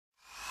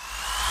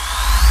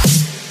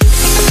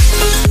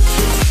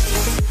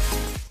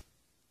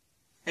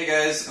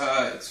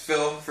guys, it's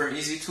Phil from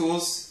Easy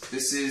Tools.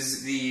 This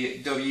is the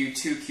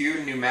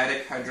W2Q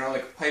pneumatic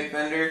hydraulic pipe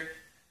bender.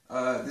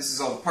 This is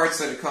all the parts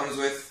that it comes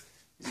with.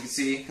 As you can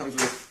see, it comes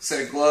with a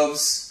set of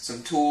gloves,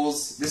 some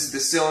tools. This is the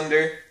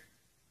cylinder.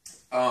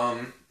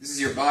 This is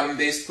your bottom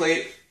base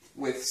plate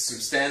with some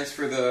stands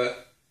for the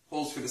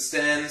holes for the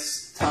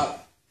stands,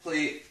 top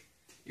plate,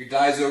 your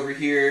dies over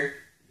here,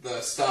 the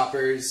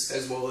stoppers,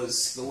 as well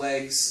as the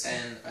legs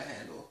and a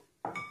handle.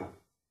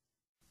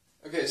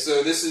 Okay,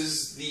 so this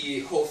is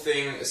the whole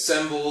thing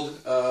assembled.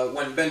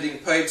 When bending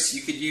pipes,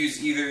 you could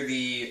use either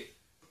the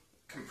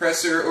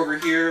compressor over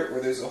here, or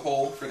there's a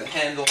hole for the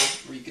handle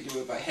where you could do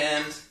it by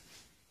hand.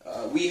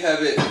 We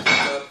have it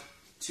hooked up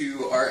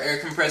to our air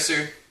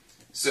compressor.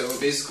 So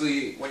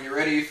basically, when you're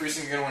ready, first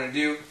thing you're going to want to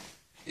do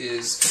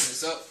is clean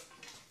this up.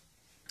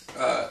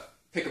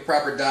 Pick a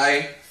proper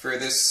die for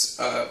this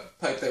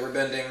pipe that we're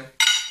bending.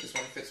 This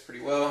one fits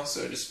pretty well,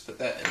 so just put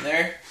that in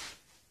there.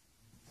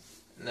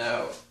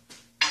 Now,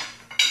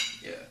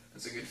 yeah,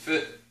 that's a good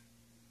fit.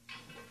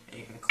 And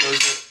you can close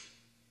it.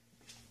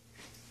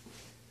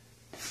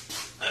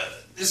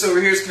 This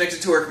over here is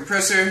connected to our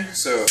compressor,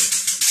 so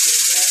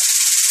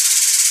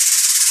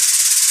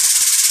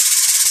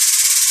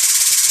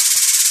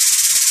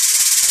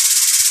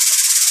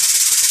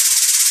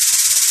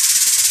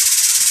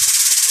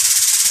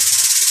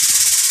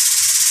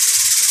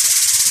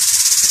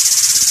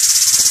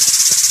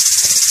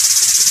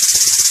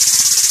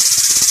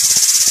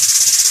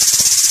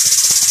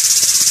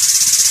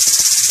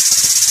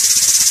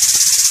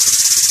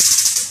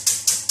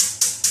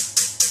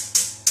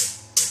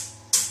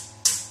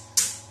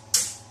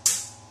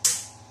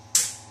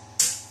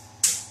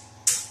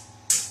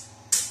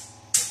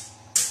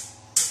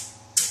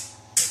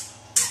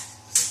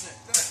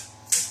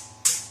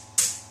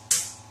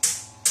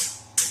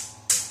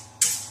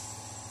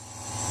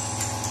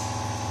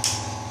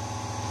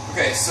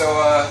okay, so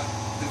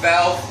the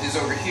valve is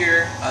over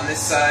here. On this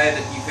side,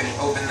 you can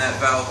open that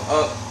valve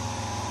up,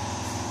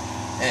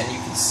 and you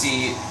can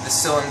see the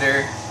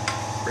cylinder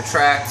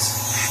retract.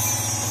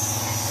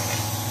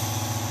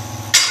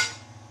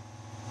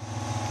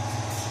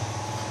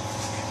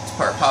 This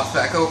part pops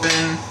back open,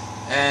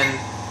 and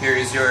here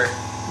is your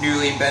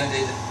newly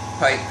bended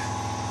pipe.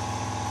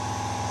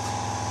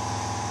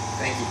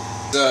 Thank you.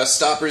 The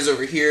stoppers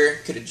over here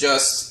could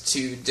adjust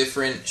to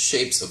different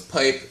shapes of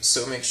pipe,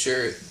 so make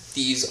sure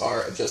these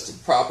are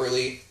adjusted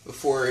properly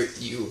before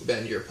you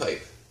bend your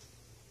pipe.